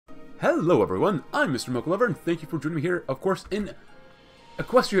Hello everyone, I'm Mr. Milk Lover, and thank you for joining me here, of course, in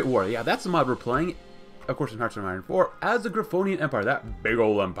Equestria At War. Yeah, that's the mod we're playing, of course, in Hearts of Iron 4, as the Griffonian Empire, that big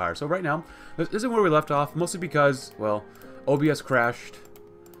old empire. So right now, this isn't where we left off, mostly because, well, OBS crashed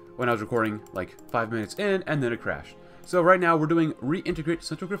when I was recording, like, 5 minutes in, and then it crashed. So right now, we're doing Reintegrate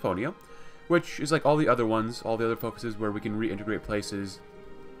Central Griffonia, which is like all the other ones, all the other focuses where we can reintegrate places.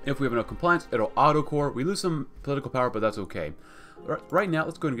 If we have enough compliance, it'll auto-core. We lose some political power, but that's okay. Right now,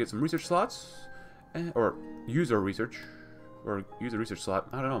 let's go ahead and get some research slots, or use our research, or use a research slot.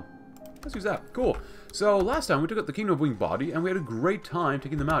 I don't know. Let's use that. Cool. So last time we took out the Kingdom of Winged Body, and we had a great time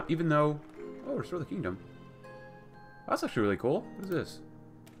taking them out. Even though, oh, restore the kingdom. That's actually really cool. What is this?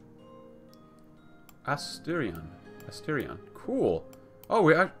 Asterion. Cool. Oh,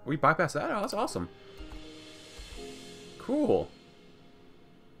 we bypassed that. Oh, that's awesome. Cool.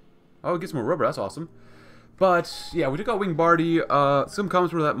 Oh, it gets more rubber. That's awesome. But, yeah, we took out Winged Body. Some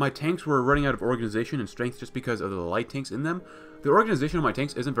comments were that my tanks were running out of organization and strength just because of the light tanks in them. The organization of my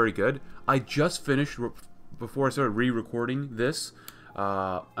tanks isn't very good. I just finished, before I started re-recording this,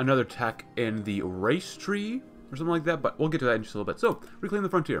 another tech in the race tree, or something like that, but we'll get to that in just a little bit. So, Reclaim the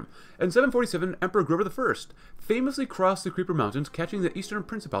Frontier. In 747, Emperor Grover I famously crossed the Creeper Mountains, catching the eastern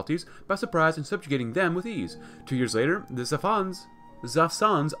principalities by surprise and subjugating them with ease. 2 years later, the Zafans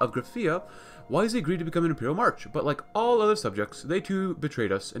of Griffonia wisely agreed to become an imperial march, but like all other subjects, they too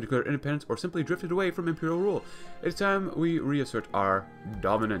betrayed us and declared independence or simply drifted away from imperial rule. It's time we reassert our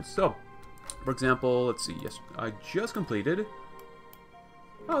dominance. So, for example, let's see, yes, I just completed,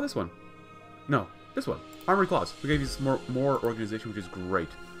 oh, this one. No, this one. Armory Claws. We gave you some more organization, which is great.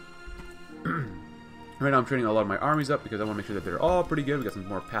 Right now I'm training a lot of my armies up because I want to make sure that they're all pretty good. We got some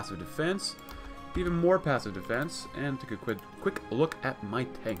more passive defense, even more passive defense, and take a quick look at my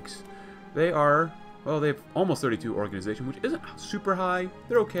tanks. They are, well, they have almost 32 organization, which isn't super high.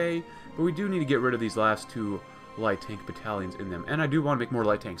 They're okay, but we do need to get rid of these last 2 light tank battalions in them. And I do want to make more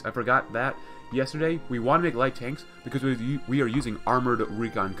light tanks. I forgot that yesterday. We want to make light tanks because we are using armored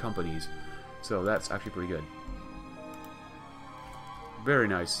recon companies. So that's actually pretty good. Very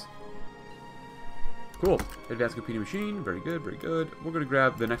nice. Cool. Advanced competing machine. Very good, very good. We're going to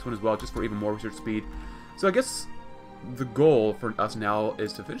grab the next one as well, just for even more research speed. So I guess the goal for us now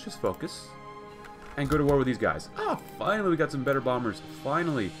is to finish this focus and go to war with these guys. Ah, finally we got some better bombers.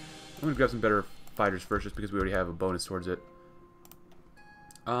 Finally. I'm going to grab some better fighters first, just because we already have a bonus towards it.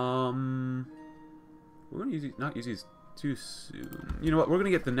 We're going to use these, not use these too soon. You know what? We're going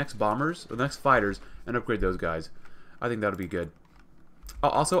to get the next bombers, or the next fighters, and upgrade those guys. I think that'll be good.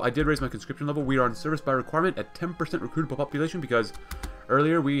 Also, I did raise my conscription level. We are on service by requirement at 10% recruitable population, because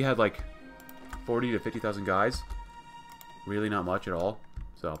earlier we had like 40 to 50,000 guys. Really not much at all.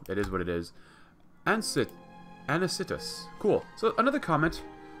 So, it is what it is. Anacitus. Cool. So, another comment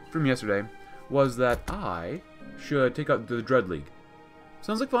from yesterday was that I should take out the Dread League.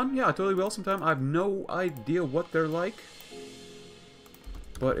 Sounds like fun. Yeah, I totally will sometime. I have no idea what they're like.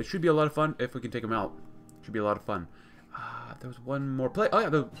 But it should be a lot of fun if we can take them out. It should be a lot of fun. There was one more play. Oh, yeah,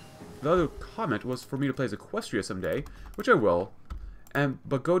 the other comment was for me to play as Equestria someday, which I will,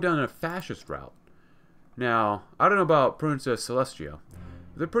 but go down a fascist route. Now, I don't know about Princess Celestia.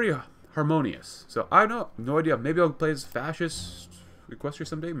 They're pretty harmonious. So, I don't know. No idea. Maybe I'll play as fascist Equestria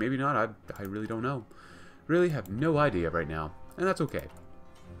someday. Maybe not. I really don't know. Really have no idea right now. And that's okay.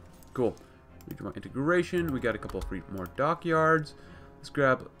 Cool. Regional integration. We got a couple of more dockyards. Let's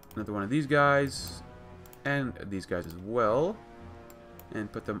grab another one of these guys. And these guys as well.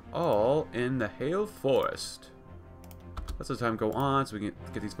 And put them all in the Hale Forest. Let's let time go on so we can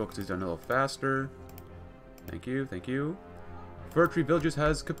get these focuses done a little faster. Thank you, thank you. Fir Tree Villages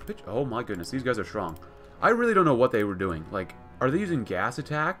has capitulated. Oh my goodness, these guys are strong. I really don't know what they were doing. Like, are they using gas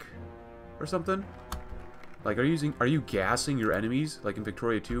attack or something? Like, are you gassing your enemies like in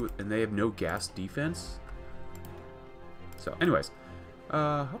Victoria 2 and they have no gas defense? So, anyways,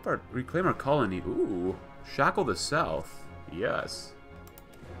 how about reclaim our colony? Ooh, shackle the south. Yes.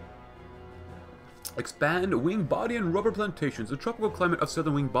 Expand Winged Body and rubber plantations. The tropical climate of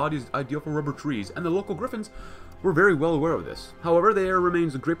southern Winged Body is ideal for rubber trees, and the local griffins were very well aware of this. However, there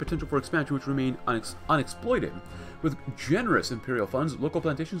remains a great potential for expansion which remain unexploited. With generous imperial funds, local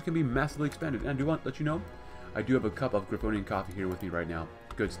plantations can be massively expanded. And I do want to let you know, I do have a cup of Griffonian coffee here with me right now.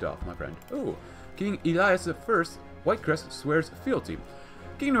 Good stuff, my friend. Oh, King Elias I, Whitecrest, swears fealty.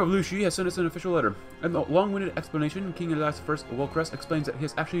 Kingdom of Lushi has sent us an official letter. In the long-winded explanation, King Elias I Whitecrest explains that he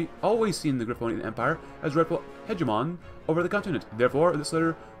has actually always seen the Griffonian Empire as rightful hegemon over the continent. Therefore, this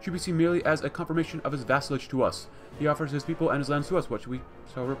letter should be seen merely as a confirmation of his vassalage to us. He offers his people and his lands to us. What should we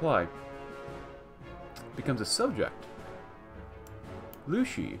shall reply? Becomes a subject.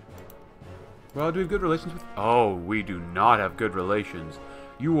 Lushi. Well, do we have good relations with... Oh, we do not have good relations.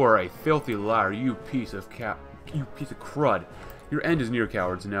 You are a filthy liar, you piece of you piece of crud. Your end is near,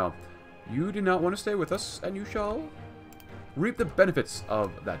 cowards. Now, you do not want to stay with us, and you shall reap the benefits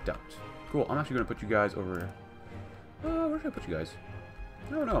of that doubt. Cool, I'm actually going to put you guys over here. Where should I put you guys?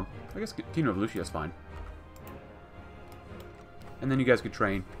 I don't know. I guess Kingdom of Lucia is fine. And then you guys could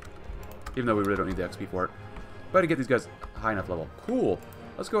train. Even though we really don't need the XP for it. But to get these guys high enough level. Cool.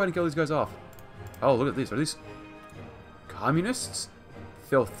 Let's go ahead and kill these guys off. Oh, look at these. Are these communists?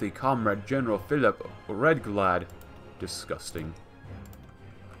 Filthy Comrade General Philip Redglad. Disgusting.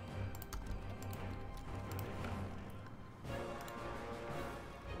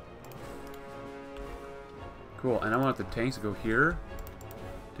 Cool, and I want the tanks to go here.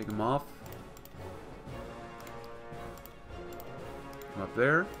 Take them off. Come up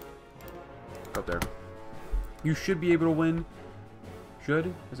there. Up there. You should be able to win.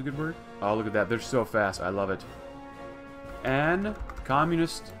 Should is a good word. Oh, look at that. They're so fast. I love it. And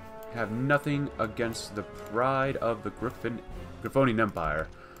communists have nothing against the pride of the Griffonian Empire.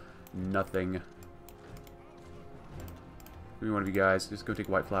 Nothing. Give me one of you guys. Just go take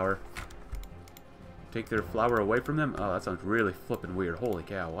white flower. Take their flower away from them? Oh, that sounds really flippin' weird. Holy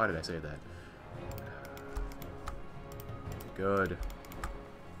cow, why did I say that? Good.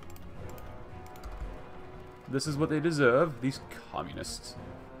 This is what they deserve, these communists.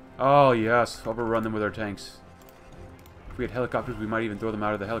 Oh, yes, overrun them with our tanks. If we had helicopters, we might even throw them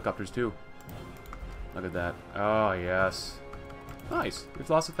out of the helicopters, too. Look at that. Oh, yes. Nice. We've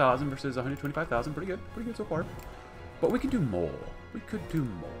lost 1,000 versus 125,000. Pretty good. Pretty good so far. But we can do more. We could do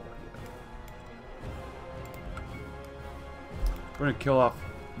more. We're going to kill off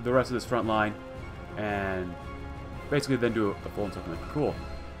the rest of this front line and basically then do a full encirclement. Cool.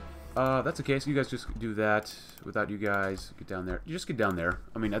 That's okay, so you guys just do that without you guys get down there. You just get down there.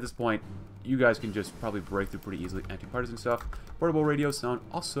 I mean, at this point, you guys can just probably break through pretty easily. Anti-partisan stuff. Portable radios sound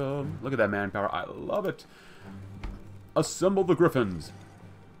awesome. Look at that manpower. I love it. Assemble the Griffins.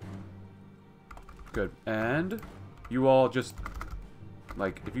 Good. And you all just,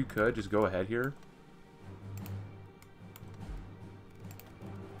 like, if you could, just go ahead here.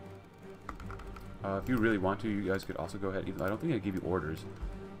 If you really want to, you guys could also go ahead. I don't think I gave you orders.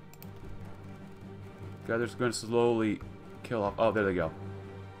 Guys, they're just going to slowly kill off. Oh, there they go.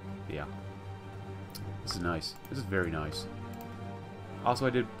 Yeah. This is nice. This is very nice. Also,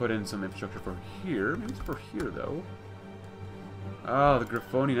 I did put in some infrastructure for here. Maybe it's for here, though. Oh, the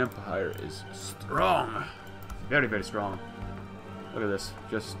Griffonian Empire is strong. Very, very strong. Look at this.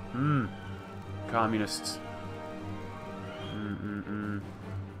 Just, communists.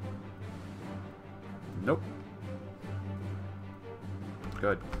 Nope.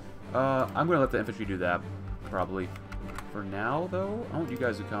 Good. I'm going to let the infantry do that, probably. For now, though, I want you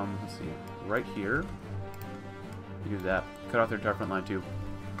guys to come, let's see, right here. You do that. Cut off their entire front line, too.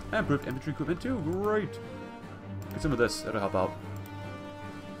 And improved infantry equipment, too. Great. Get some of this. That'll help out.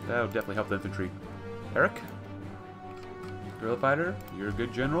 That'll definitely help the infantry. Eric? Guerrilla fighter. You're a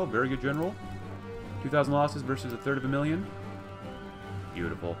good general. Very good general. 2,000 losses versus 1/3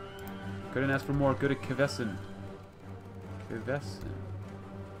 Beautiful. Couldn't ask for more. Go to Kvessen.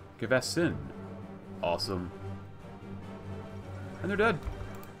 Kvessen. Awesome. And they're dead.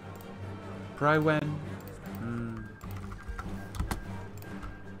 Prywen.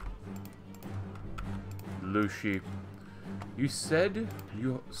 Lucy. You said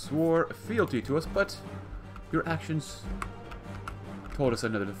you swore fealty to us, but your actions told us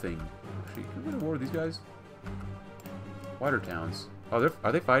another thing. Actually, can we go to war with these guys? Wider towns. Oh,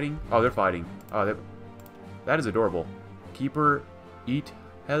 are they fighting? Oh, they're fighting. Oh, that is adorable. Keeper, eat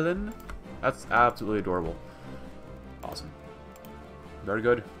Helen. That's absolutely adorable. Awesome. Very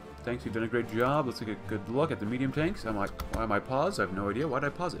good. Tanks, you've done a great job. Let's take a good look at the medium tanks. I'm like, why am I paused? I have no idea. Why did I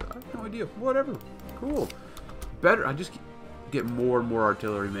pause it? I have no idea. Whatever. Cool. Better. I just get more and more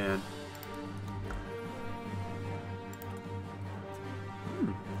artillery, man.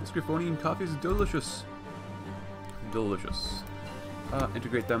 This Griffonian coffee is delicious. Delicious.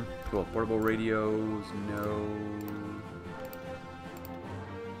 Integrate them. Cool. Portable radios. No.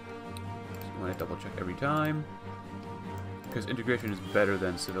 Just want to double check every time. Because integration is better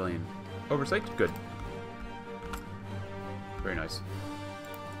than civilian oversight. Good. Very nice.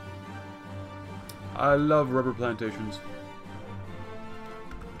 I love rubber plantations.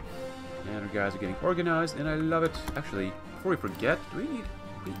 And our guys are getting organized, and I love it. Actually, before we forget, we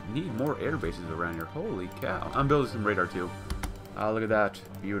need more air bases around here. Holy cow. I'm building some radar too. Look at that.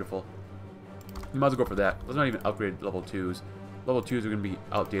 Beautiful. You might as well go for that. Let's not even upgrade level 2s. Level 2s are going to be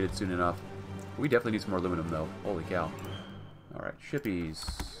outdated soon enough. We definitely need some more aluminum though. Holy cow. Alright, shippies.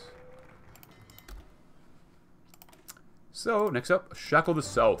 So, next up, Shackle the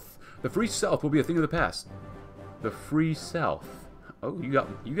South. The Free South will be a thing of the past. The Free South. Oh, you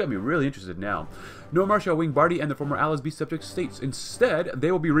got me really interested now. No more shall Wing Bardi and the former allies be subject states. Instead,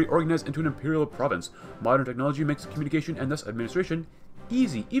 they will be reorganized into an imperial province. Modern technology makes communication and thus administration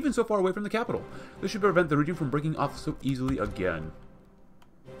easy, even so far away from the capital. This should prevent the region from breaking off so easily again.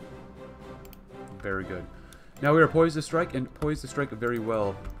 Very good. Now we are poised to strike, and poised to strike very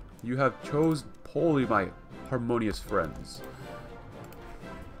well. You have chose poorly, my harmonious friends.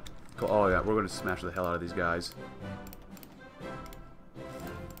 Cool. Oh yeah, we're going to smash the hell out of these guys.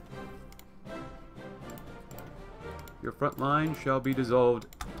 Your front line shall be dissolved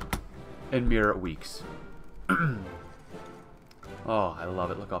in mere weeks. Oh, I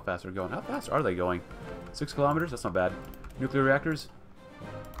love it. Look how fast they're going. How fast are they going? 6 kilometers? That's not bad. Nuclear reactors?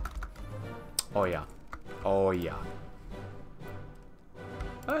 Oh, yeah. Oh, yeah.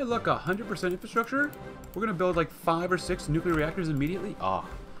 Hey, look, 100% infrastructure? We're going to build like 5 or 6 nuclear reactors immediately? Ah, oh,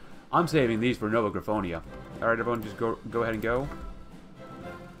 I'm saving these for Nova Griffonia. Alright, everyone, just go ahead and go.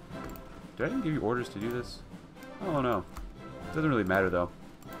 Did I even give you orders to do this? I don't know. Doesn't really matter, though.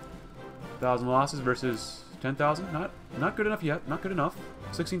 1,000 losses versus 10,000? Not good enough yet. Not good enough.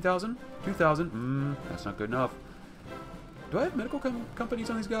 16,000? 2,000? That's not good enough. Do I have medical companies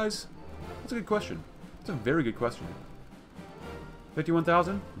on these guys? That's a good question. That's a very good question.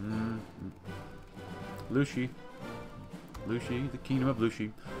 51,000? Lushi. Lushi, the kingdom of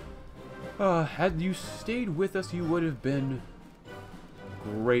Lushi. Had you stayed with us, you would have been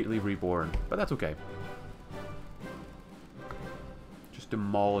greatly reborn. But that's okay. Just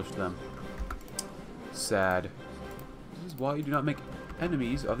demolished them. Sad. This is why you do not make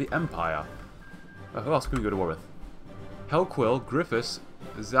enemies of the Empire. Who else can we go to war with? Hellquill, Griffus,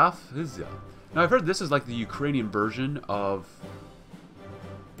 Zafizia. Now I've heard this is like the Ukrainian version of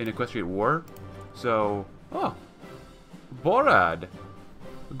an Equestria At War. So, oh, Borad,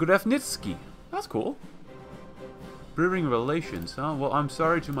 Grefnitsky. That's cool. Brewing relations, huh? Well, I'm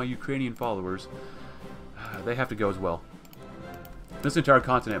sorry to my Ukrainian followers. They have to go as well. This entire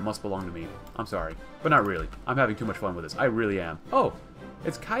continent must belong to me. I'm sorry. But not really. I'm having too much fun with this. I really am. Oh!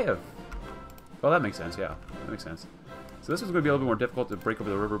 It's Kiev! Well, that makes sense, yeah. That makes sense. So this is going to be a little bit more difficult to break over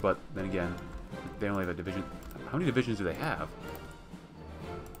the river, but then again, they only have a division. How many divisions do they have?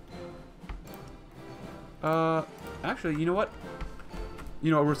 Actually, you know what?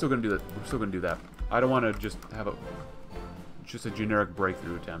 You know what, we're still going to do that. We're still going to do that. I don't want to just have a generic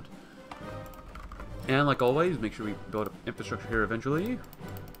breakthrough attempt. And like always, make sure we build up infrastructure here eventually.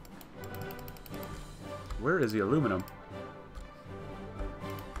 Where is the aluminum?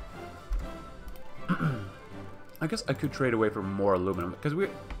 I guess I could trade away for more aluminum, because we...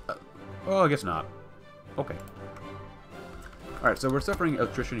 well, I guess not. Okay. Alright, so we're suffering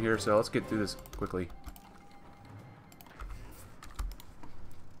attrition here, so let's get through this quickly.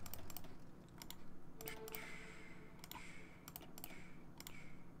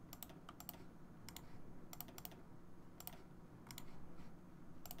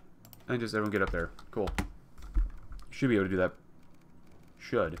 And just everyone get up there. Cool. Should be able to do that.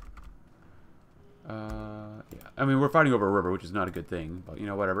 Should. Yeah. I mean, we're fighting over a river, which is not a good thing, but, you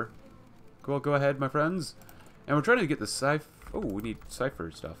know, whatever. Cool, go ahead, my friends. And we're trying to get the cipher... Oh, we need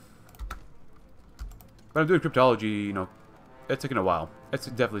cipher stuff. But I'm doing cryptology, you know, it's taking a while. It's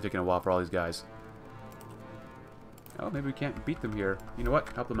definitely taking a while for all these guys. Oh, maybe we can't beat them here. You know what?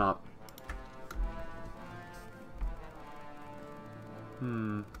 Help them out.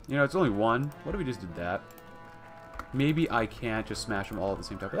 You know, it's only one. What if we just did that? Maybe I can't just smash them all at the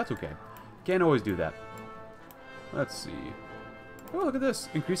same time, but that's okay. Can't always do that. Let's see. Oh, look at this.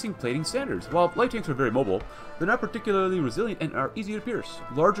 Increasing plating standards. While light tanks are very mobile, they're not particularly resilient and are easy to pierce.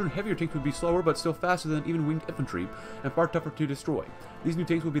 Larger and heavier tanks would be slower, but still faster than even winged infantry, and far tougher to destroy. These new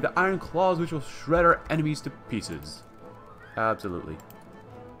tanks will be the Iron Claws, which will shred our enemies to pieces. Absolutely.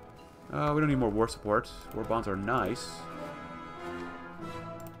 We don't need more war support. War bonds are nice.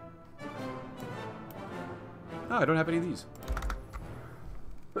 Oh, I don't have any of these.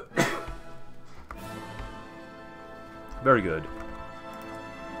 Very good.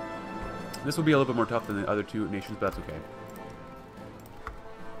 This will be a little bit more tough than the other two nations, but that's okay.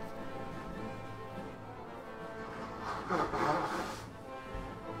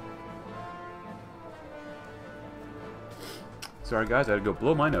 Sorry guys, I had to go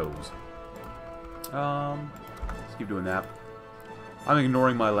blow my nose. Let's keep doing that. I'm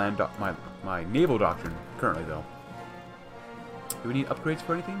ignoring my my naval doctrine currently, though. Do we need upgrades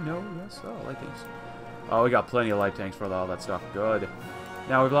for anything? No? Yes? Oh, light tanks. Oh, we got plenty of light tanks for all that stuff. Good.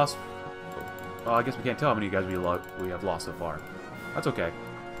 Now we've lost... Well, I guess we can't tell how many guys we have lost so far. That's okay.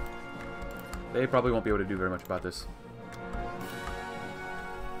 They probably won't be able to do very much about this.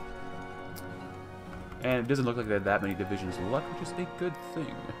 And it doesn't look like they had that many divisions left, which is a good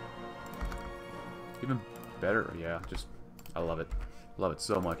thing. Even better, yeah, just, I love it. Love it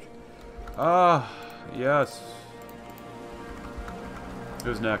so much. Ah, yes.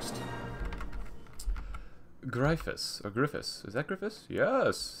 Who's next? Griffus, or Griffus. Is that Griffus?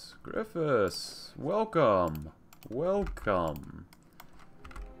 Yes, Griffus. Welcome. Welcome.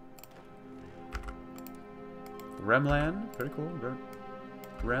 Remland, very cool.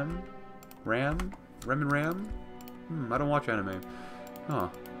 Rem and Ram? I don't watch anime. Huh.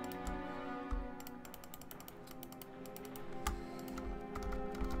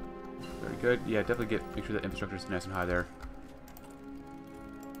 Very good. Yeah, definitely make sure that infrastructure is nice and high there.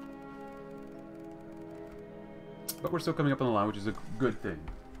 But we're still coming up on the line, which is a good thing.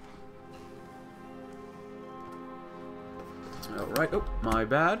 Alright, oh, my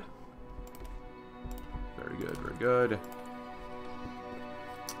bad. Very good, very good.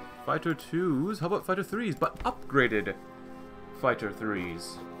 Fighter 2s? How about Fighter 3s? But upgraded Fighter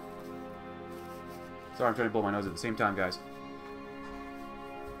 3s. Sorry, I'm trying to blow my nose at the same time, guys.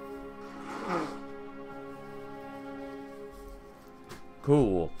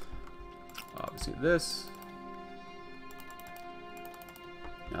 Cool. Obviously this.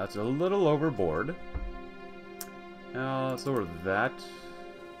 Now that's a little overboard. Now let's lower that.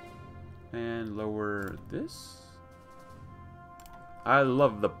 And lower this. I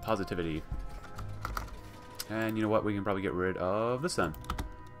love the positivity. And you know what? We can probably get rid of this then.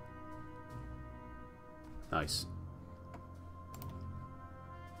 Nice.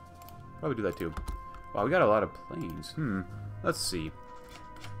 Probably do that too. Wow, we got a lot of planes. Let's see.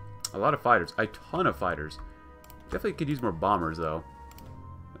 A lot of fighters. A ton of fighters. Definitely could use more bombers though.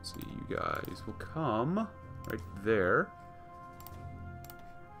 Let's see. You guys will come right there.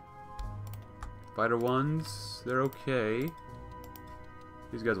 Fighter 1s. They're okay.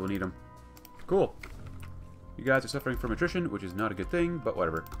 These guys will need them. Cool. You guys are suffering from attrition, which is not a good thing, but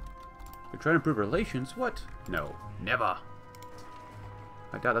whatever. You're trying to improve relations? What? No. Never.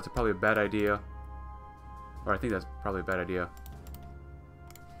 I doubt that's probably a bad idea. Or I think that's probably a bad idea.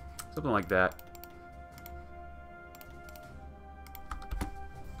 Something like that.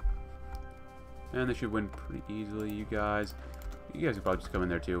 And they should win pretty easily, you guys. You guys could probably just come in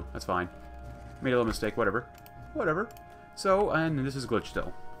there too. That's fine. Made a little mistake, whatever. Whatever. So, and this is glitch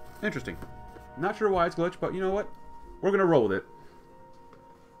still. Interesting. Not sure why it's glitch, but you know what? We're gonna roll with it.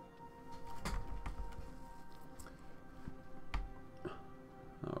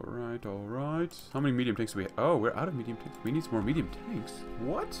 Alright, alright. How many medium tanks do we have? Oh, we're out of medium tanks. We need some more medium tanks.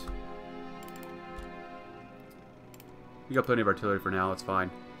 What? We got plenty of artillery for now, it's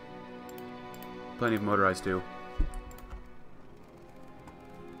fine. Plenty of motorized too.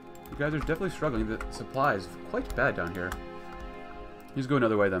 You guys are definitely struggling. The supply is quite bad down here. Let's go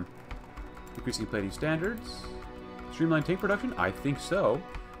another way then. Increasing plating standards. Streamline tank production? I think so.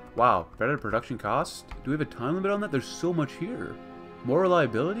 Wow, better production cost? Do we have a time limit on that? There's so much here. More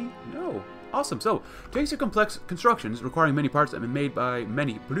reliability? No. Awesome. So, tanks are complex constructions requiring many parts that have been made by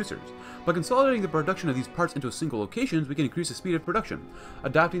many producers. By consolidating the production of these parts into a single location, we can increase the speed of production.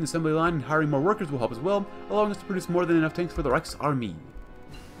 Adapting the assembly line and hiring more workers will help as well, allowing us to produce more than enough tanks for the Reichsarmee.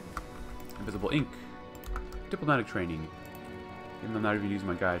 Invisible ink. Diplomatic training. Even though I'm not even using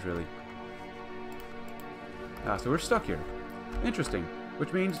my guys, really. So we're stuck here. Interesting.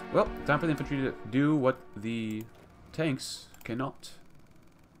 Which means, well, time for the infantry to do what the tanks cannot.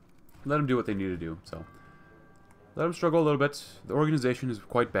 Let them do what they need to do, so. Let them struggle a little bit. The organization is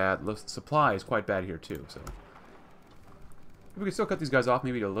quite bad. The supply is quite bad here, too, so. If we could still cut these guys off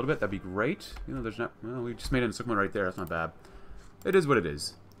maybe a little bit, that'd be great. You know, there's not, well, we just made an encirclement right there. That's not bad. It is what it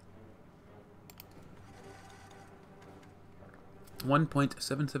is.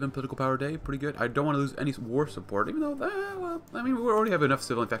 1.77 political power a day, pretty good. I don't want to lose any war support, even though, well, I mean, we already have enough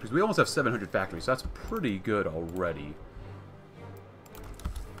civilian factories. We almost have 700 factories, so that's pretty good already.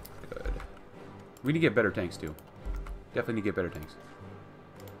 Good. We need to get better tanks, too. Definitely need to get better tanks.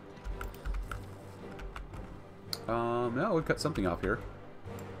 Now we'll cut something off here.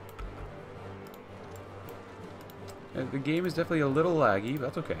 The game is definitely a little laggy, but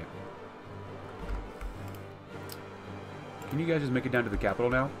that's okay. Can you guys just make it down to the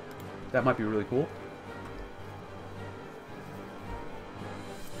capital now? That might be really cool.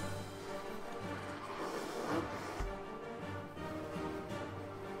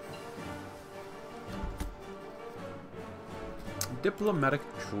 Diplomatic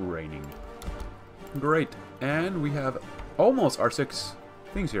training. Great. And we have almost our 6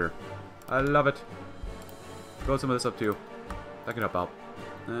 things here. I love it. Build some of this up too. That can help out.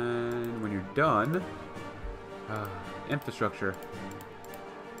 And when you're done... infrastructure.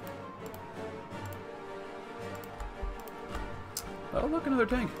 Oh, look, another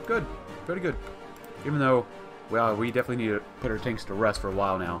tank. Good. Very good. Even though, well, we definitely need to put our tanks to rest for a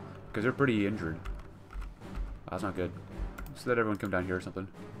while now. Because they're pretty injured. That's not good. Just let everyone come down here or something.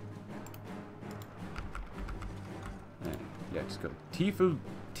 Yeah, just go.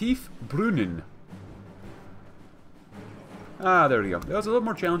 Tiefbrunnen. Ah, there we go. That was a little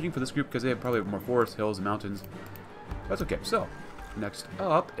more challenging for this group because they have probably more forests, hills, and mountains. That's okay. So, next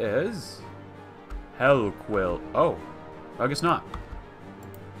up is Hellquill. Oh, I guess not.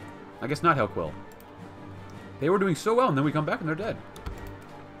 I guess not Hellquill. They were doing so well, and then we come back and they're dead.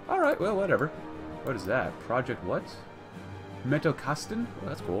 Alright, well, whatever. What is that? Project what? Metakasten? Oh,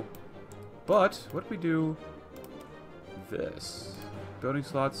 that's cool. But, what if we do this? Building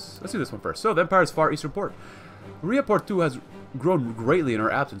slots. Let's do this one first. So, the Empire's Far Eastern Port. Riaport 2 has grown greatly in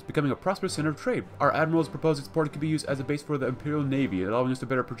our absence, becoming a prosperous center of trade. Our admirals propose its port could be used as a base for the Imperial Navy, allowing us to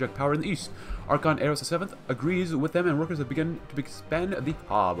better project power in the east. Archon Eros VII agrees with them, and workers have begun to expand the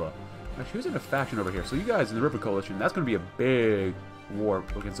harbor. Actually, who's in a faction over here? So you guys in the River Coalition, that's going to be a big war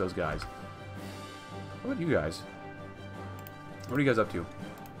against those guys. What about you guys? What are you guys up to?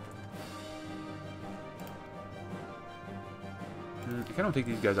 I kind of want to take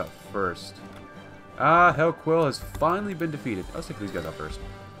these guys out first. Ah, Hellquill has finally been defeated. Let's take these guys out first.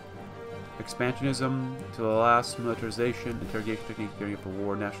 Expansionism to the last, militarization, interrogation technique, gearing up for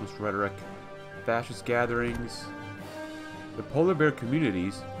war, nationalist rhetoric, fascist gatherings, the polar bear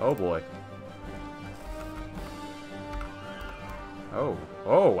communities. Oh boy. Oh,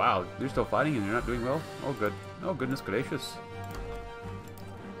 oh wow, they're still fighting and they're not doing well? Oh good. Oh goodness gracious.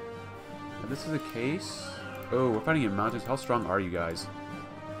 If this is the case. Oh, we're fighting in mountains. How strong are you guys?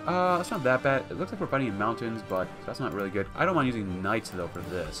 It's not that bad. It looks like we're fighting in mountains, but that's not really good. I don't mind using knights, though, for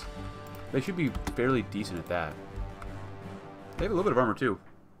this. They should be fairly decent at that. They have a little bit of armor, too.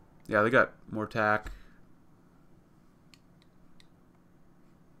 Yeah, they got more attack.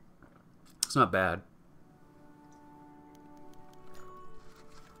 It's not bad.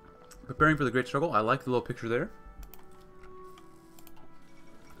 Preparing for the Great Struggle. I like the little picture there.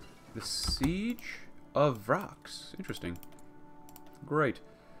 The Siege of Vrax. Interesting. Great.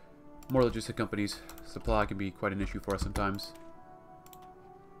 More logistic companies. Supply can be quite an issue for us sometimes.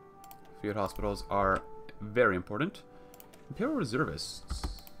 Field hospitals are very important. Imperial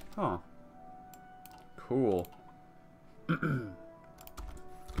Reservists. Huh. Cool. Get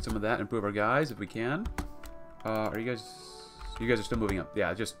some of that. Improve our guys if we can. Are you guys... You guys are still moving up.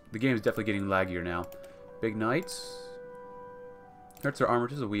 Yeah, just... The game is definitely getting laggier now. Big Knights. Hurts their armor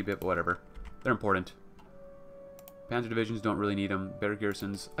just a wee bit, but whatever. They're important. Panzer divisions don't really need them. Better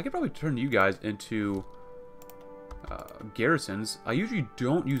garrisons. I could probably turn you guys into garrisons. I usually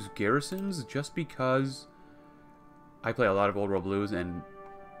don't use garrisons just because I play a lot of Old World Blues and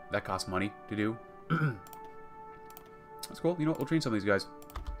that costs money to do. That's cool. You know what? We'll train some of these guys.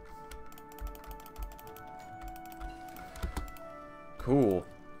 Cool.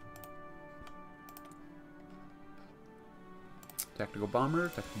 Tactical Bomber.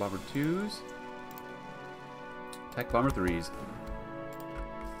 Tactical Bomber 2s. Tech Bomber 3s.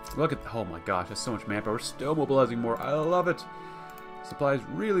 Look at... Oh my gosh, that's so much manpower. We're still mobilizing more. I love it. Supply is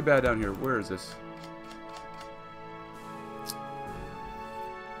really bad down here. Where is this?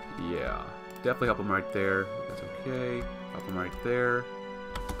 Yeah. Definitely help them right there. That's okay. Help them right there.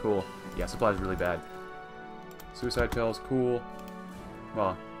 Cool. Yeah, supply is really bad. Suicide Pills, cool.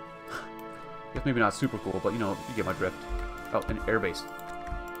 Well, I guess maybe not super cool, but you know, you get my drift. Oh, an airbase.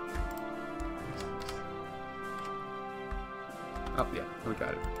 Oh, yeah, we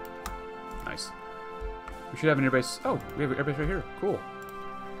got it. Nice. We should have an airbase. Oh, we have an airbase right here. Cool.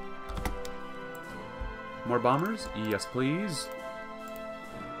 More bombers? Yes, please.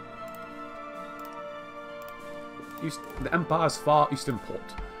 The Empire's Far Eastern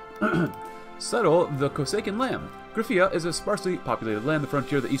Port. Settle the Kosakan land. Griffonia is a sparsely populated land,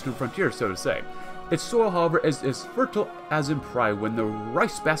 the eastern frontier, so to say. Its soil, however, is as fertile as in Prywin, the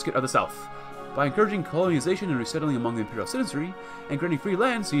rice basket of the south. By encouraging colonization and resettling among the imperial citizenry, and granting free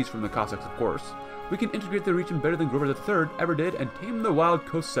land seized from the Cossacks, of course, we can integrate the region better than Grover III ever did and tame the wild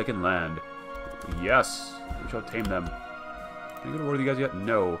Kosakan land. Yes, we shall tame them. Can we go to war with you guys yet?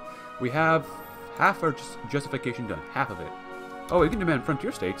 No. We have half our justification done. Half of it. Oh, we can demand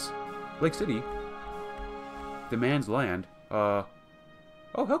frontier states. Lake City demands land. Oh,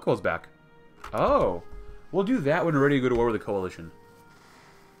 Hellquill's back. Oh. We'll do that when we're ready to go to war with the Coalition.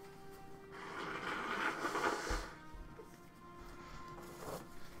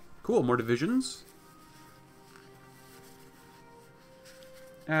 Cool, more divisions.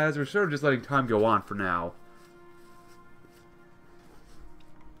 As we're sort of just letting time go on for now.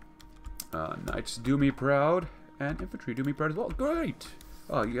 Knights do me proud. And infantry do me proud as well. Great!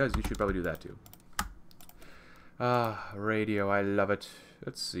 Oh, you should probably do that too. Ah, radio, I love it.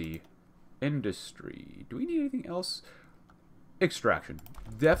 Let's see. Industry. Do we need anything else? Extraction.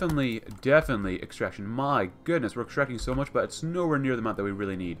 Definitely extraction. My goodness, we're extracting so much, but it's nowhere near the amount that we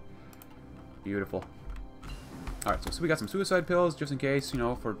really need. Beautiful. Alright, so we got some suicide pills, just in case, you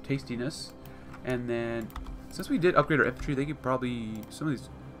know, for tastiness. And then, since we did upgrade our infantry, they could probably, some of these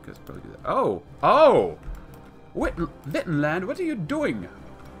guys probably do that. Oh! Oh! Wittenland, what are you doing?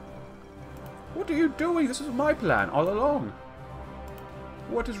 What are you doing? This is my plan all along.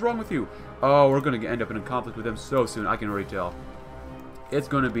 What is wrong with you? Oh, we're going to end up in a conflict with them so soon. I can already tell. It's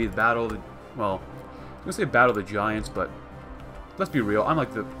going to be the battle of the... Well, I was going to say battle of the giants, but let's be real. I'm like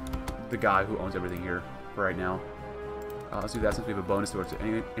the guy who owns everything here for right now. Let's do that since we have a bonus towards it.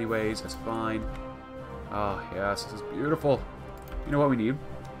 Anyways, that's fine. Ah, yes, this is beautiful. You know what we need?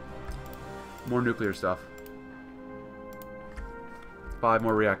 More nuclear stuff. 5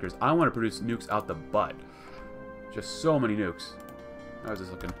 more reactors. I want to produce nukes out the butt. Just so many nukes. How's this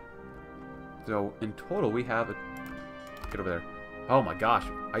looking? So, in total, we have a... Get over there. Oh my gosh.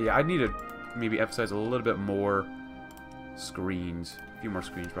 Yeah, I need to maybe emphasize a little bit more screens. A few more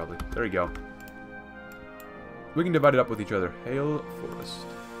screens, probably. There you go. We can divide it up with each other. Hail Forest.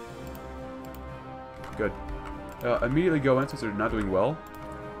 Good. Immediately go in since they're not doing well.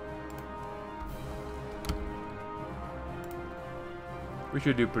 We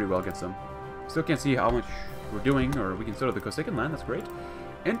should do pretty well against them. Still can't see how much we're doing, or we can settle the Kosekin land. That's great.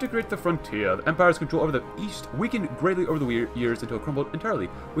 Integrate the frontier. The Empire's control over the East weakened greatly over the years until it crumbled entirely.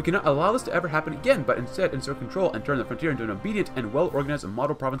 We cannot allow this to ever happen again, but instead insert control and turn the frontier into an obedient and well-organized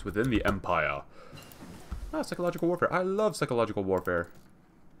model province within the Empire. Ah, psychological warfare. I love psychological warfare.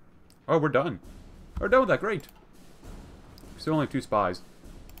 Oh, we're done. We're done with that. Great. Still only 2 spies.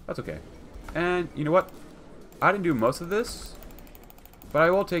 That's okay. And, you know what? I didn't do most of this, but I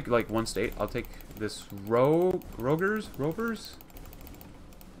will take, like, one state. I'll take this Rovers?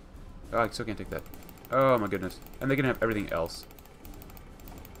 Oh, I still can't take that. Oh, my goodness. And they can have everything else.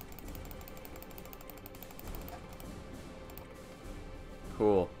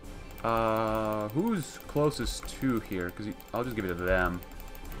 Cool. Who's closest to here? Because I'll just give it to them.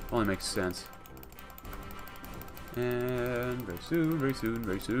 Only makes sense. And very soon, very soon,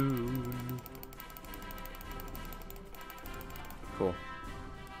 very soon. Cool.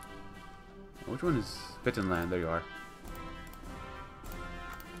 Which one is Wittenland? There you are.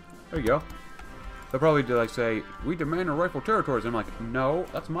 There you go. They'll probably do, like, say, we demand our rightful territories. And I'm like, no,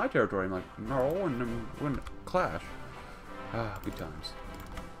 that's my territory. I'm like, no, and then we're going to clash. Ah, good times.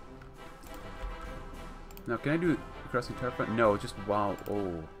 Now, can I do crossing entire front? No, just, wow,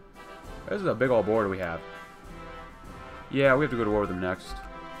 oh. This is a big old border we have. Yeah, we have to go to war with them next.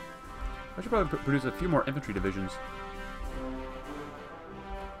 I should probably produce a few more infantry divisions.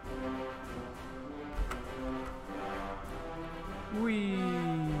 Whee!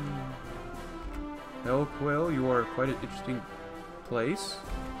 Hellquill, you are quite an interesting place.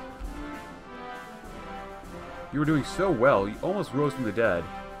 You were doing so well, you almost rose from the dead.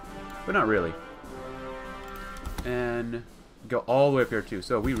 But not really. And go all the way up here too,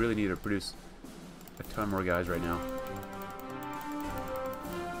 so we really need to produce a ton more guys right now.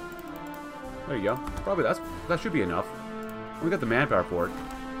 There you go. Probably that should be enough. We got the manpower for it.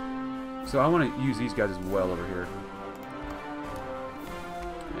 So I want to use these guys as well over here.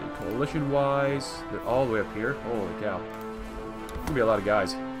 And coalition-wise, they're all the way up here. Holy cow. There's going to be a lot of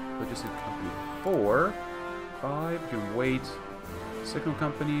guys. Logistic company 4, 5, can wait. Signal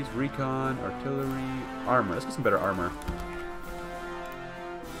companies, recon, artillery, armor. Let's get some better armor.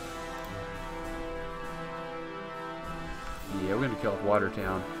 Yeah, we're going to kill off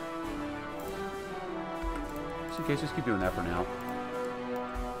Watertown. Just in case, just keep doing that for now.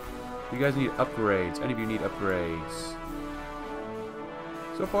 You guys need upgrades. Any of you need upgrades?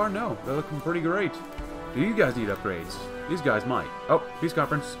 So far, no. They're looking pretty great. Do you guys need upgrades? These guys might. Oh, peace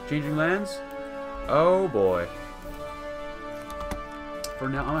conference. Changing lands? Oh, boy. For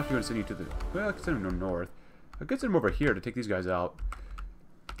now, I'm actually going to send you to the... Well, I can send them north. I could send them over here to take these guys out.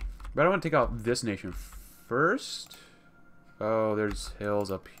 But I want to take out this nation first. Oh, there's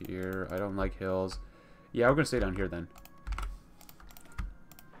hills up here. I don't like hills. Yeah, we're going to stay down here then.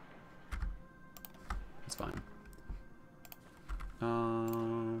 That's fine.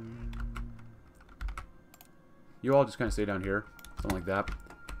 You all just kind of stay down here. Something like that.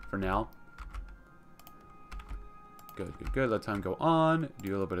 For now. Good, good, good. Let time go on.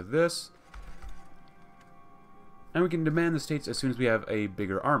 Do a little bit of this. And we can demand the states as soon as we have a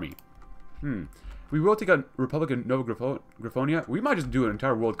bigger army. We will take on Republic of Nova Griffonia. We might just do an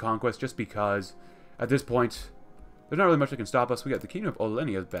entire world conquest just because, at this point, There's not really much that can stop us. We got the Kingdom of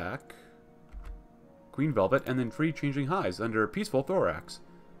Olenia's back. Queen Velvet, and then Free Changeling Highs under Peaceful Thorax.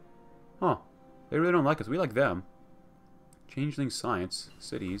 Huh. They really don't like us. We like them. Changeling Science.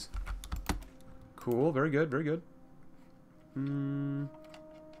 Cities. Cool. Very good. Very good.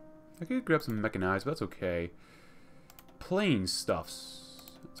 I could grab some mechanized, but that's okay. Plain stuffs.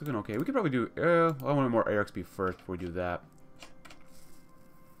 That's looking okay. We could probably do... I want more air XP first before we do that.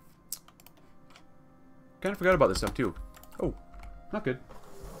 Kind of forgot about this stuff, too. Oh. Not good.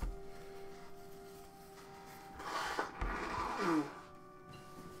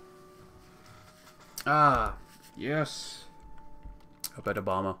 Ah. Yes. Up at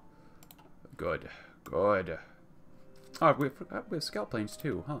Obama. Good. Good. Oh, we have scout planes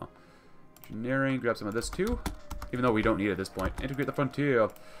too, huh? Engineering, grab some of this too. Even though we don't need it at this point. Integrate the frontier.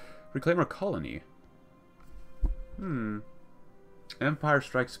 Reclaim our colony. Empire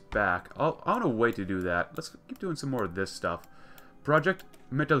Strikes Back. I want a way to do that. Let's keep doing some more of this stuff. Project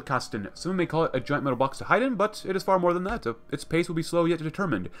Metalkasten. Some may call it a giant metal box to hide in, but it is far more than that. Its pace will be slow yet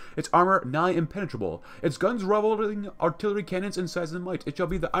determined. Its armor nigh impenetrable. Its guns rivaling artillery cannons in size and might. It shall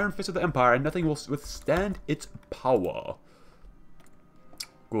be the iron fist of the Empire, and nothing will withstand its power.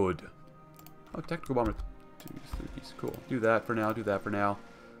 Good. Oh, tactical bomber. Cool. Do that for now. Do that for now.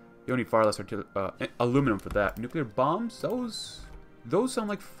 You don't need far less aluminum for that. Nuclear bombs? Those sound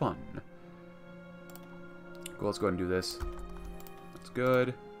like fun. Cool, let's go ahead and do this. That's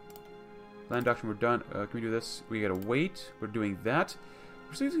good. Land doctrine, we're done. Can we do this? We gotta wait. We're doing that.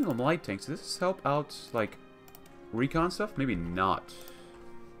 We're still using the light tanks. Does this help out, like, recon stuff? Maybe not.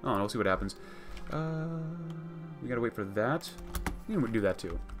 Oh, we'll see what happens. We gotta wait for that. We can do that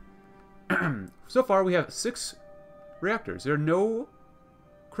too. So far, we have 6 reactors. There are no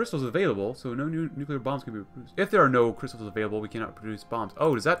crystals available, so no new nuclear bombs can be produced. If there are no crystals available, we cannot produce bombs.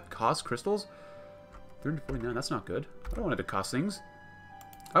 Oh, does that cost crystals? 349, that's not good. I don't want it to cost things.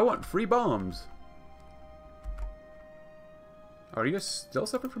 I want free bombs. Are you guys still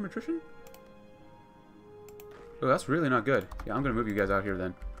suffering from attrition? Oh, that's really not good. Yeah, I'm going to move you guys out here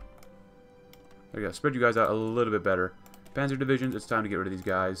then. There you go. Spread you guys out a little bit better. Panzer divisions, it's time to get rid of these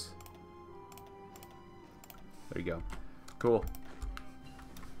guys. There you go. Cool.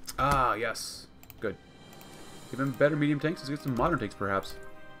 Ah, yes. Good. Even better medium tanks. Let's get some modern tanks, perhaps.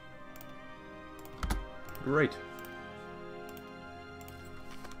 Great.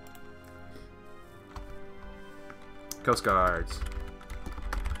 Coast Guards.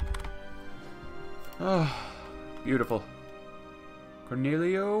 Ah, beautiful.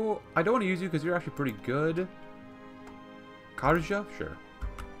 Cornelio, I don't want to use you because you're actually pretty good. Karja? Sure.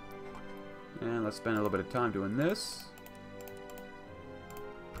 And let's spend a little bit of time doing this.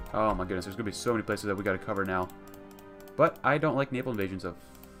 Oh my goodness, there's going to be so many places that we got to cover now. But I don't like naval invasions of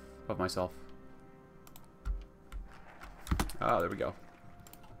myself. Ah, there we go.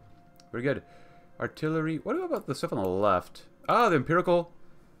 Very good. Artillery. What about the stuff on the left? Ah, the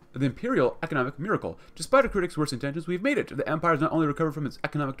Imperial Economic Miracle. Despite our critics' worst intentions, we've made it. The Empire has not only recovered from its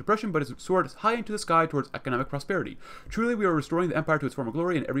economic depression, but has soared high into the sky towards economic prosperity. Truly, we are restoring the Empire to its former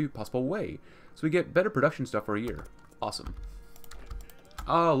glory in every possible way. So we get better production stuff for a year. Awesome.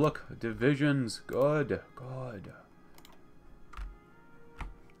 Oh, look. Divisions. Good. Good.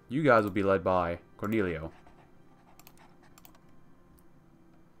 You guys will be led by Cornelio.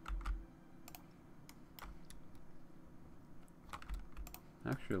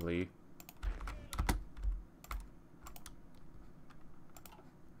 Actually,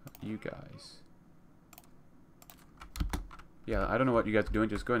 you guys. Yeah, I don't know what you guys are doing.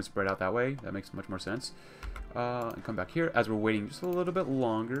 Just go ahead and spread out that way. That makes much more sense. And come back here as we're waiting just a little bit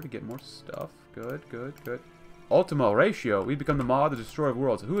longer to get more stuff. Good, good, good. Ultima Ratio. We become the mod, the destroyer of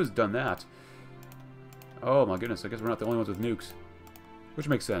worlds. Who has done that? Oh my goodness. I guess we're not the only ones with nukes. Which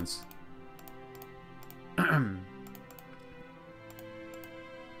makes sense.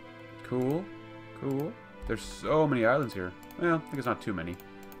 Cool. Cool. There's so many islands here. Well, I think it's not too many.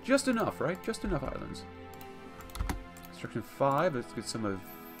 Just enough, right? Just enough islands. Construction 5. Let's get some of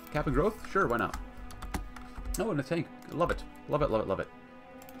cap and growth. Sure, why not? Oh, and a tank. Love it. Love it, love it, love it.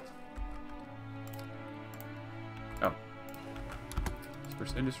 Oh.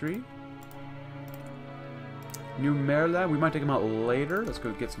 Dispersed industry. New Maryland. We might take them out later. Let's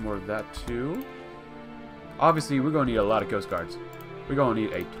go get some more of that, too. Obviously, we're going to need a lot of Coast Guards. We're going to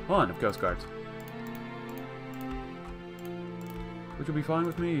need a ton of Coast Guards. Which will be fine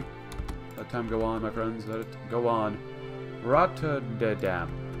with me. Let time go on, my friends. Let it go on. Rotterdam.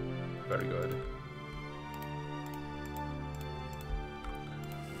 Very good.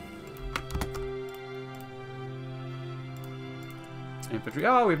 Infantry.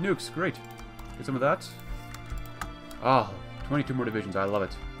 Oh, we have nukes. Great. Get some of that. Oh, 22 more divisions. I love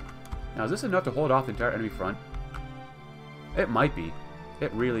it. Now, is this enough to hold off the entire enemy front? It might be.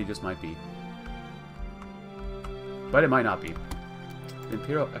 It really just might be. But it might not be. The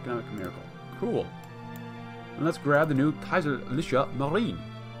Imperial Economic Miracle. Cool. And let's grab the new Kaiserliche Marine.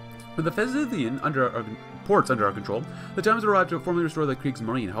 With the Fezithian ports under our control, the time has arrived to formally restore the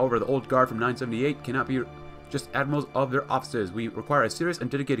Kriegsmarine. However, the old guard from 978 cannot be just admirals of their offices. We require a serious and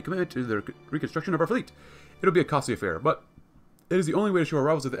dedicated commitment to the reconstruction of our fleet. It'll be a costly affair, but it is the only way to show our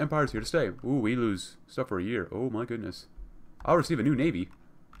rivals that the Empire is here to stay. Ooh, we lose stuff for a year. Oh my goodness. I'll receive a new navy.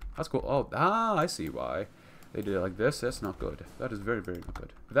 That's cool. Oh, I see why they did it like this. That's not good. That is very, very not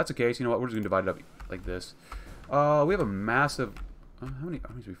good. If that's the case, you know what? We're just going to divide it up like this. We have a massive... how many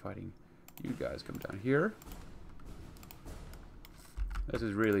armies are we fighting? You guys come down here. This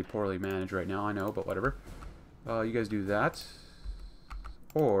is really poorly managed right now, I know, but whatever. You guys do that.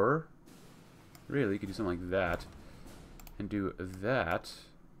 Or, really, you could do something like that. And do that.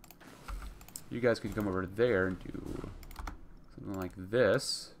 You guys could come over there and do something like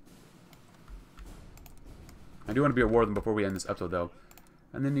this. I do want to be at war with them before we end this episode, though.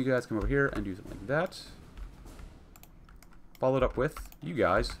 And then you guys come over here and do something like that. Followed up with you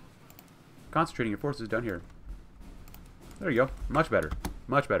guys concentrating your forces down here. There you go. Much better.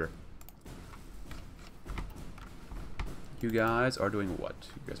 Much better. You guys are doing what?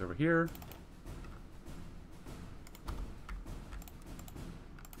 You guys over here.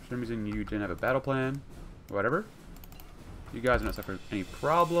 For some reason you didn't have a battle plan. Whatever. You guys are not suffering any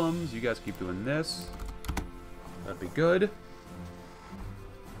problems. You guys keep doing this. That'd be good.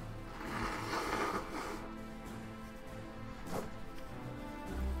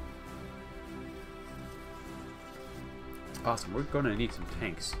 Awesome, we're going to need some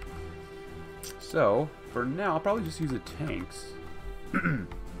tanks. So, for now, I'll probably just use the tanks.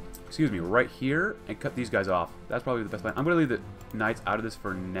 Excuse me, right here, and cut these guys off. That's probably the best plan. I'm going to leave the knights out of this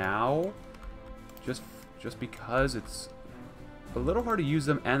for now. Just because it's a little hard to use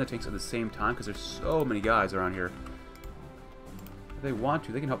them and the tanks at the same time, because there's so many guys around here. If they want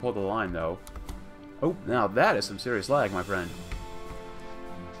to, they can help hold the line, though. Oh, now that is some serious lag, my friend.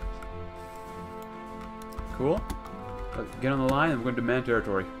 Cool. Get on the line, and we're going to demand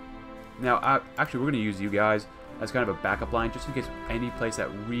territory. Now, actually, we're going to use you guys as kind of a backup line, just in case any place that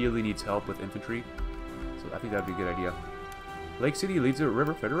really needs help with infantry. So I think that would be a good idea. Lake City leads the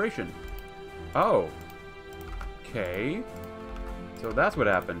River Federation. Oh. Okay. So that's what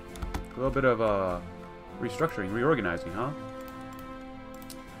happened. A little bit of restructuring, reorganizing, huh?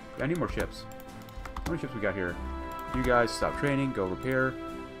 I need more ships. How many ships we got here? You guys stop training, go repair.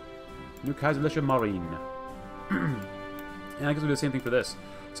 New Kaiserliche Marine. And I guess we'll do the same thing for this.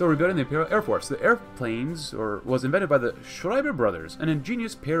 So rebuilding the Imperial Air Force. The airplanes was invented by the Schreiber brothers, an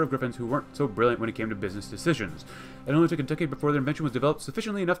ingenious pair of griffins who weren't so brilliant when it came to business decisions. It only took a decade before their invention was developed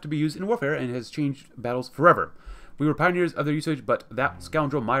sufficiently enough to be used in warfare and has changed battles forever. We were pioneers of their usage, but that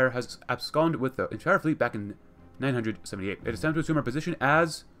scoundrel Meyer has absconded with the entire fleet back in 978. It is time to assume our position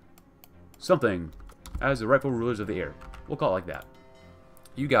as something, as the rightful rulers of the air. We'll call it like that.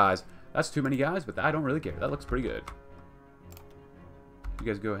 You guys, that's too many guys, but I don't really care. That looks pretty good. You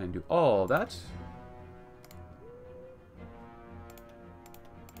guys go ahead and do all that.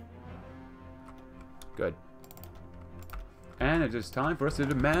 Good. And it is time for us to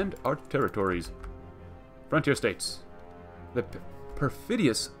demand our territories. Frontier states. The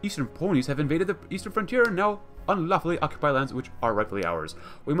perfidious eastern ponies have invaded the eastern frontier and now unlawfully occupy lands which are rightfully ours.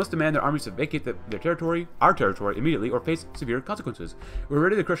 We must demand their armies to vacate their territory, our territory, immediately or face severe consequences. We're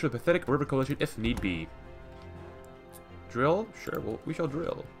ready to crush the pathetic river coalition if need be. Drill? Sure, well, we shall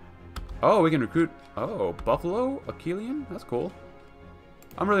drill. Oh, we can recruit... Oh, Buffalo? Achillean? That's cool.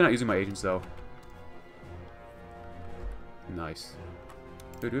 I'm really not using my agents, though. Nice.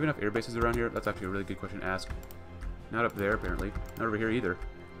 Dude, do we have enough air bases around here? That's actually a really good question to ask. Not up there, apparently. Not over here, either.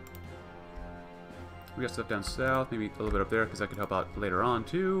 We got stuff down south, maybe a little bit up there, because that could help out later on,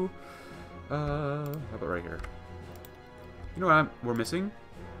 too. How about right here? You know what we're missing?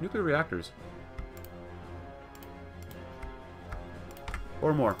 Nuclear reactors.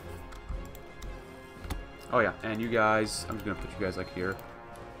 Or more. Oh yeah, and you guys, I'm just gonna put you guys like here.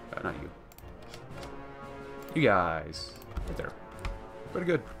 Not you. You guys. Right there. Pretty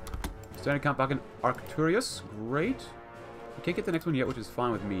good. Standard count back in Arcturus. Great. We can't get the next one yet, which is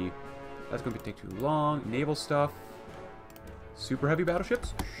fine with me. That's going to take too long. Naval stuff. Super heavy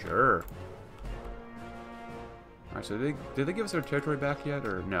battleships? Sure. Alright, so did they give us their territory back yet,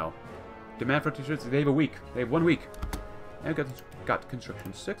 or no? Demand for territories, they have a week. They have 1 week. And we got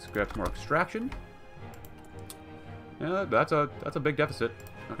construction 6. Grab some more extraction. Yeah, that's a big deficit.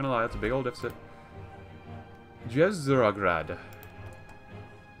 Not gonna lie, that's a big old deficit. Jezragrad.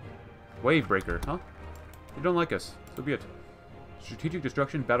 Wavebreaker, huh? They don't like us. So be it. Strategic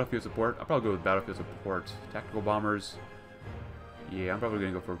destruction, battlefield support. I'll probably go with battlefield support. Tactical bombers. Yeah, I'm probably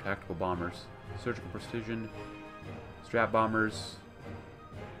going to go for tactical bombers. Surgical precision. Strat bombers.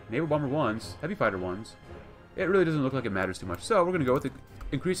 Naval bomber 1s. Heavy fighter 1s. It really doesn't look like it matters too much. So we're going to go with the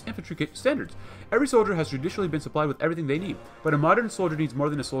increased infantry kit standards. Every soldier has traditionally been supplied with everything they need, but a modern soldier needs more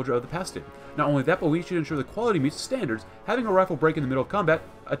than a soldier of the past did. Not only that, but we should ensure the quality meets standards. Having a rifle break in the middle of combat,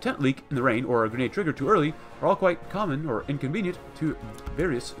 a tent leak in the rain, or a grenade trigger too early are all quite common or inconvenient to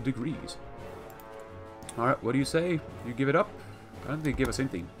various degrees. Alright, what do you say? You give it up? I don't think they give us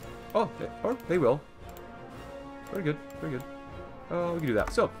anything. Oh, or they will. Very good, very good. We can do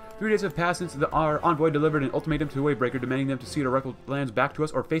that. So, 3 days have passed since our envoy delivered an ultimatum to Wavebreaker, demanding them to cede our rifle lands back to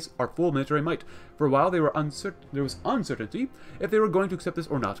us or face our full military might. For a while, there was uncertainty if they were going to accept this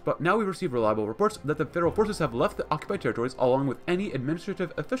or not, but now we receive reliable reports that the federal forces have left the occupied territories along with any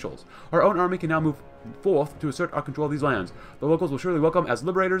administrative officials. Our own army can now move forth to assert our control of these lands. The locals will surely welcome as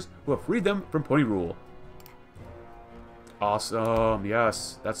liberators who have freed them from pony rule. Awesome.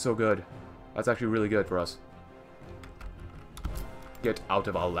 Yes, that's so good. That's actually really good for us. Get out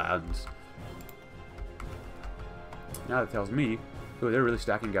of our lands. Now that tells me... Ooh, they're really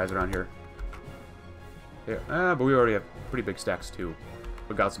stacking guys around here. But we already have pretty big stacks, too.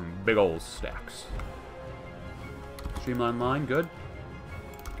 We got some big old stacks. Streamline line, good.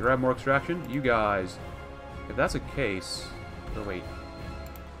 Grab more extraction. You guys... If that's a case... Oh, wait.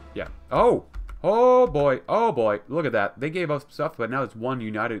 Yeah. Oh! Oh, boy. Oh, boy. Look at that. They gave us stuff, but now it's one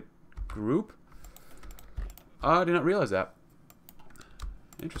united group. I did not realize that.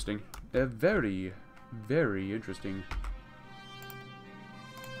 Interesting. Very, very interesting.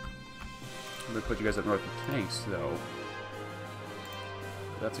 I'm going to put you guys up north with tanks, though.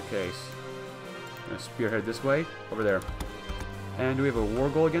 If that's the case. I'm going to spearhead this way, over there. And do we have a war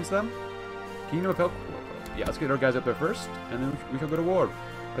goal against them? Kingdom of Help? Yeah, let's get our guys up there first, and then we shall go to war.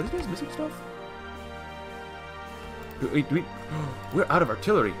 Are these guys missing stuff? We're out of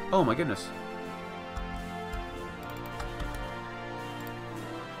artillery. Oh my goodness.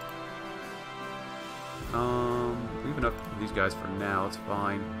 We have enough of these guys for now. It's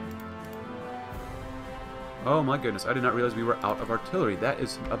fine. Oh my goodness, I did not realize we were out of artillery. That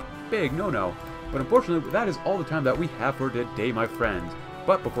is a big no-no. But unfortunately, that is all the time that we have for today, my friends.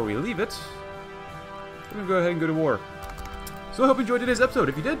 But before we leave it, we're going to go ahead and go to war. So I hope you enjoyed today's episode.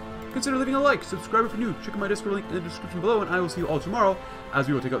 If you did, consider leaving a like, subscribe if you're new, check out my Discord link in the description below, and I will see you all tomorrow as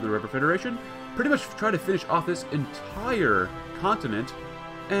we will take out the River Federation. Pretty much try to finish off this entire continent,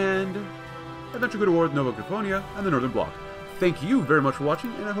 and eventually go to war with Nova Griffonia and the Northern Bloc. Thank you very much for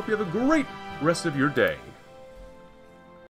watching, and I hope you have a great rest of your day.